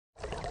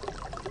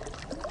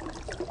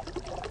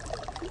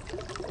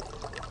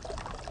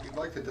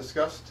like to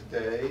discuss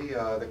today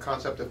the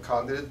concept of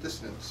cognitive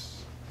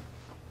dissonance.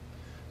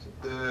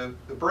 The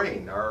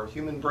brain, our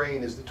human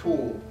brain, is the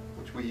tool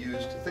which we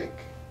use to think.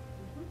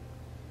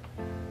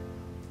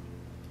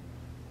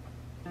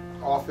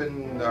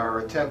 Often our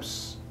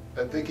attempts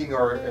at thinking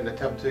are an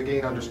attempt to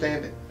gain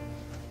understanding.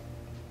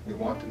 We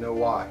want to know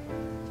why.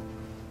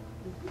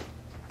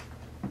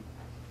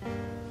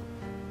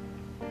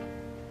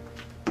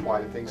 Why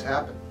do things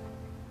happen?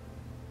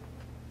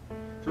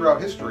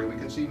 Throughout history, we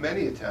can see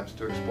many attempts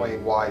to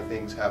explain why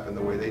things happen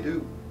the way they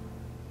do.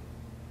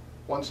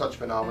 One such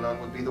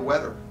phenomenon would be the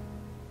weather.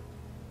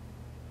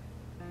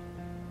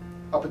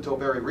 Up until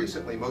very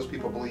recently, most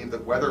people believed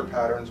that weather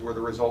patterns were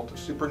the result of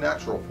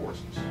supernatural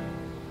forces.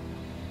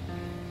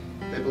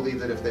 They believed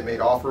that if they made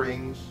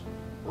offerings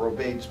or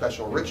obeyed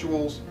special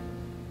rituals,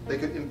 they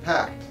could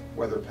impact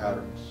weather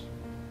patterns.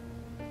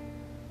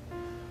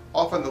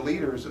 Often the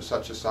leaders of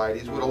such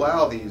societies would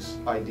allow these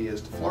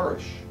ideas to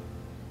flourish,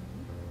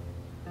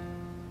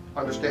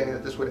 understanding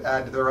that this would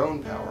add to their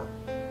own power.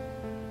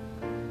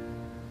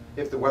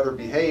 If the weather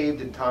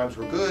behaved and times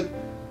were good,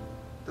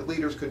 the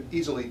leaders could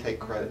easily take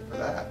credit for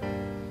that.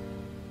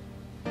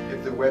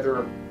 If the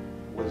weather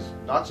was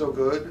not so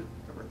good,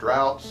 there were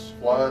droughts,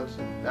 floods,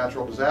 and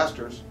natural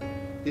disasters,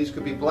 these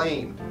could be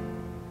blamed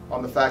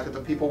on the fact that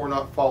the people were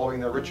not following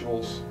their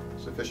rituals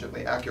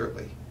sufficiently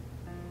accurately.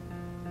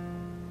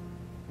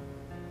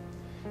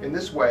 In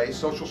this way,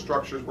 social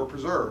structures were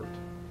preserved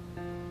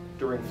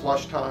during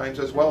flush times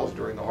as well as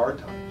during the hard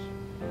times.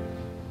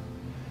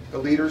 The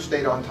leaders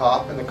stayed on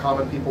top, and the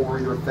common people were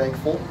either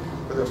thankful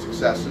for their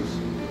successes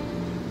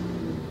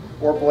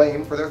or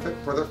blamed for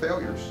their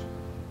failures.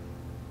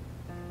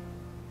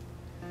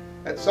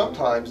 And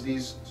sometimes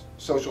these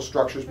social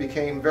structures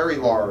became very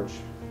large,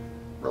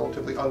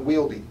 relatively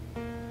unwieldy.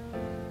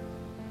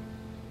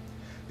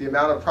 The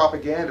amount of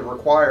propaganda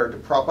required to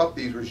prop up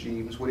these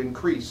regimes would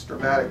increase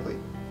dramatically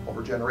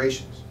over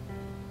generations.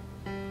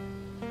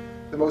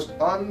 The most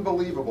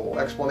unbelievable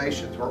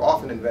explanations were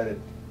often invented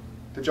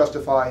to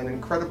justify an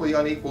incredibly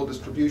unequal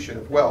distribution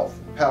of wealth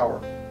and power.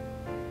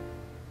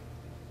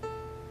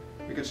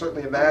 We could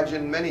certainly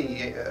imagine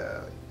many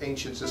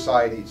ancient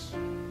societies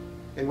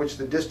in which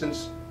the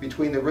distance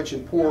between the rich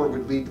and poor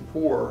would lead the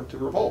poor to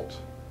revolt.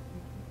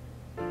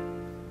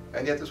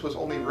 And yet this was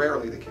only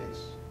rarely the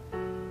case.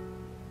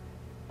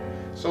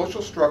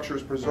 Social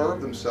structures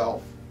preserve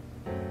themselves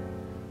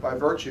by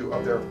virtue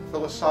of their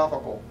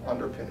philosophical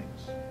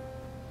underpinnings,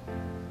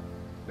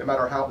 no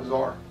matter how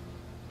bizarre.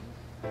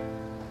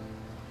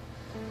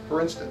 For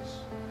instance,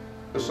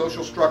 the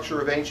social structure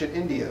of ancient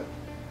India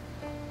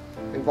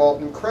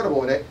involved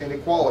incredible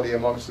inequality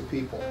amongst the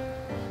people.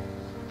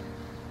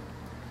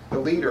 The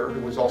leader,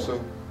 who was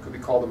also could be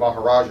called the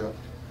Maharaja,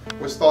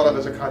 was thought of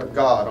as a kind of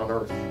god on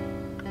earth.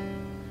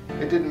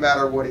 It didn't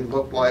matter what he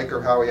looked like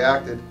or how he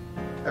acted.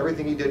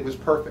 Everything he did was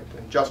perfect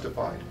and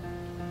justified.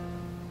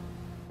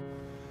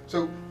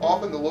 So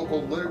often the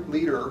local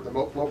leader, the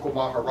local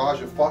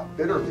Maharaja, fought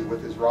bitterly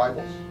with his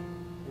rivals.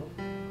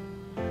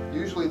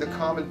 Usually the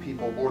common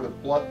people bore the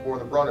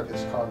brunt of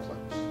his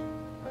conflicts.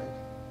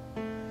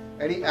 Right?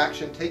 Any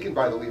action taken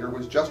by the leader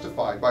was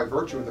justified by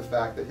virtue of the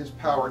fact that his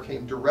power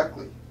came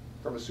directly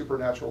from a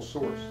supernatural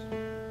source.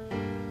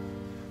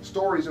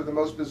 Stories of the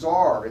most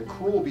bizarre and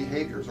cruel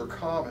behaviors are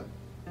common,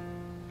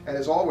 and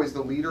as always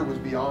the leader was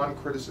beyond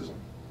criticism.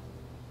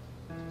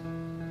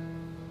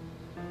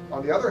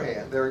 On the other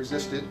hand, there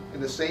existed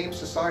in the same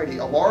society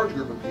a large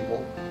group of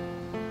people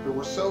who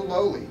were so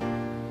lowly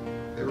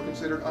they were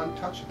considered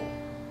untouchable.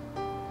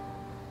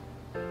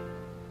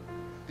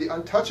 The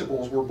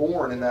untouchables were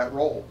born in that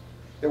role.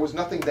 There was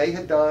nothing they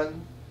had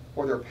done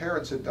or their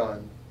parents had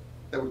done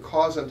that would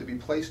cause them to be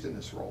placed in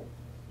this role.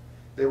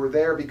 They were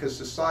there because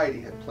society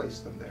had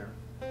placed them there.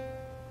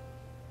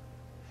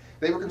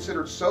 They were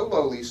considered so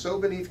lowly, so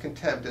beneath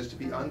contempt as to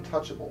be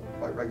untouchable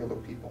by regular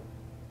people.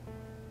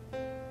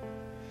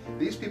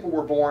 These people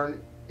were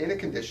born in a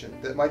condition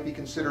that might be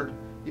considered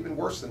even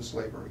worse than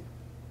slavery.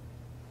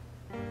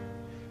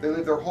 They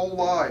lived their whole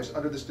lives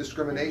under this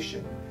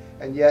discrimination,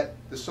 and yet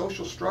the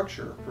social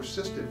structure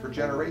persisted for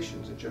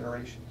generations and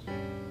generations.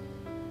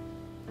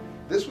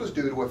 This was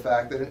due to a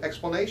fact that an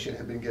explanation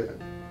had been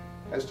given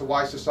as to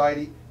why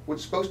society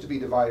was supposed to be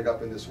divided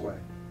up in this way.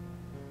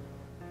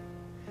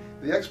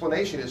 The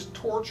explanation is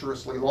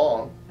torturously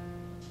long,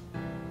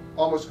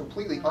 almost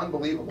completely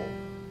unbelievable,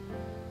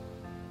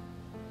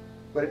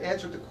 but it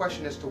answered the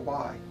question as to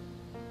why.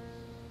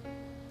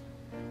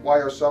 Why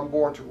are some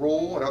born to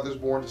rule and others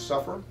born to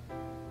suffer?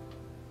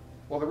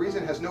 Well, the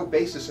reason has no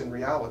basis in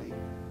reality.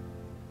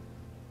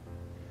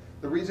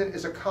 The reason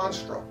is a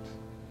construct,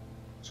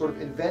 sort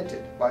of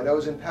invented by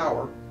those in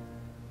power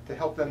to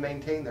help them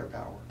maintain their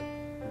power.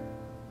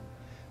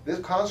 This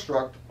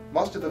construct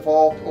must have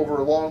evolved over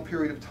a long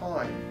period of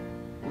time,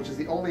 which is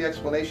the only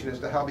explanation as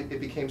to how it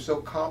became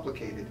so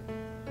complicated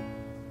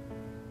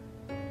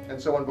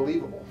and so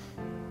unbelievable.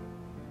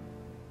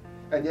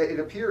 And yet it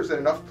appears that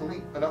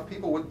enough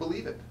people would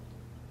believe it.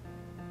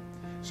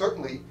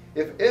 Certainly,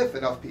 if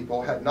enough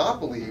people had not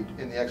believed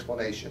in the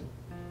explanation,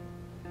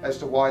 as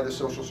to why the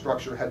social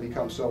structure had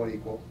become so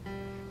unequal,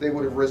 they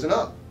would have risen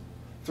up,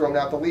 thrown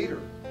out the leader,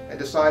 and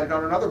decided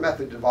on another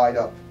method to divide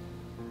up,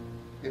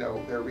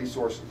 their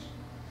resources.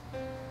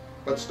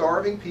 But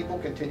starving people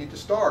continued to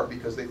starve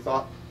because they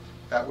thought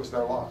that was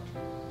their lot.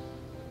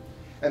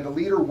 And the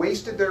leader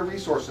wasted their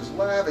resources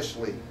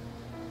lavishly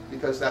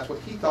because that's what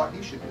he thought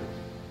he should do.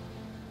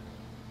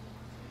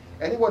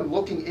 Anyone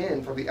looking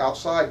in from the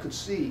outside could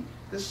see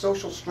this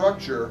social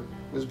structure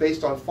was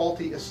based on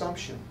faulty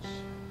assumptions.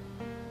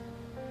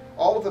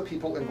 All of the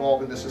people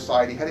involved in this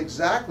society had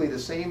exactly the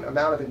same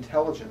amount of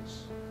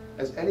intelligence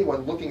as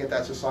anyone looking at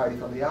that society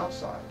from the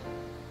outside.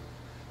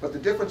 But the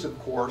difference, of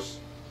course,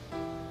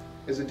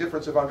 is a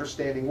difference of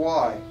understanding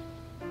why.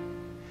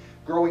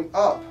 Growing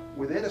up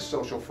within a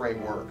social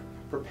framework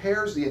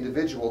prepares the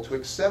individual to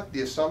accept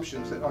the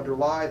assumptions that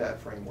underlie that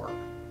framework.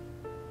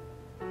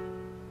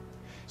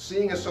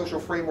 Seeing a social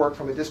framework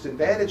from a distant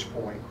vantage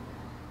point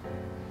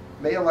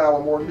may allow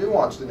a more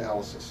nuanced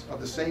analysis of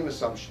the same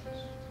assumptions.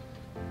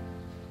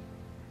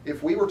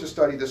 If we were to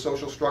study the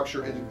social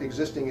structure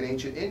existing in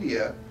ancient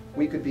India,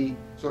 we could be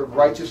sort of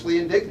righteously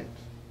indignant.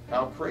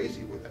 How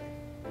crazy were they?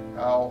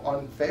 How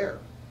unfair.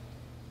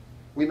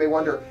 We may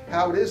wonder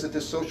how it is that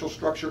this social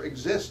structure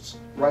exists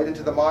right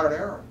into the modern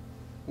era,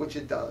 which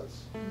it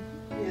does.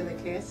 Yeah, the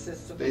caste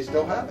system. They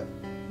still have it.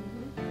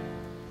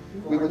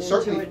 We would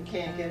certainly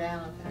can't get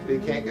out of it.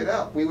 They can't get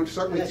out. We would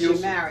certainly Unless feel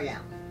you marry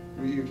out.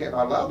 You can't,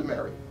 not allowed to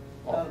marry.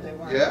 Oh, they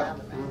weren't yeah. allowed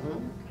to marry.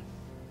 Mm-hmm.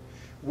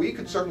 We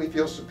could certainly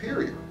feel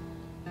superior,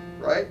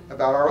 right,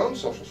 about our own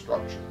social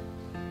structure.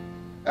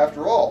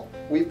 After all,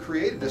 we've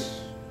created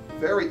this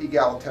very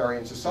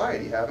egalitarian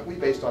society, haven't we,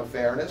 based on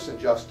fairness and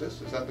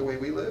justice? Is that the way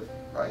we live,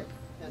 right?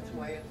 That's the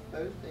way it's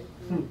supposed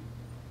to be.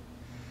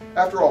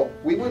 After all,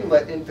 we wouldn't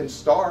let infants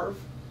starve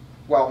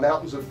while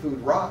mountains of food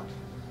rot.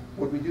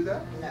 Would we do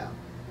that? No.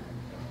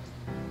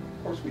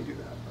 Of course we do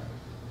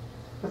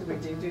that, right?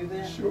 We do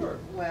that? Sure.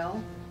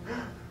 Well.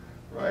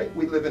 Right?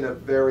 We live in a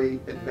very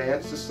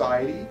advanced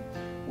society.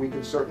 We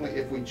could certainly,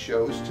 if we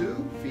chose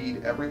to,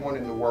 feed everyone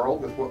in the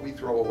world with what we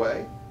throw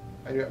away,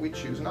 and yet we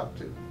choose not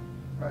to,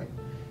 right?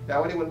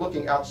 Now, anyone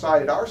looking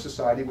outside at our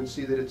society would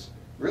see that it's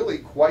really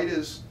quite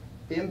as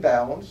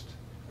imbalanced,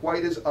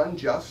 quite as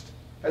unjust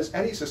as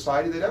any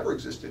society that ever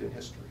existed in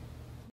history.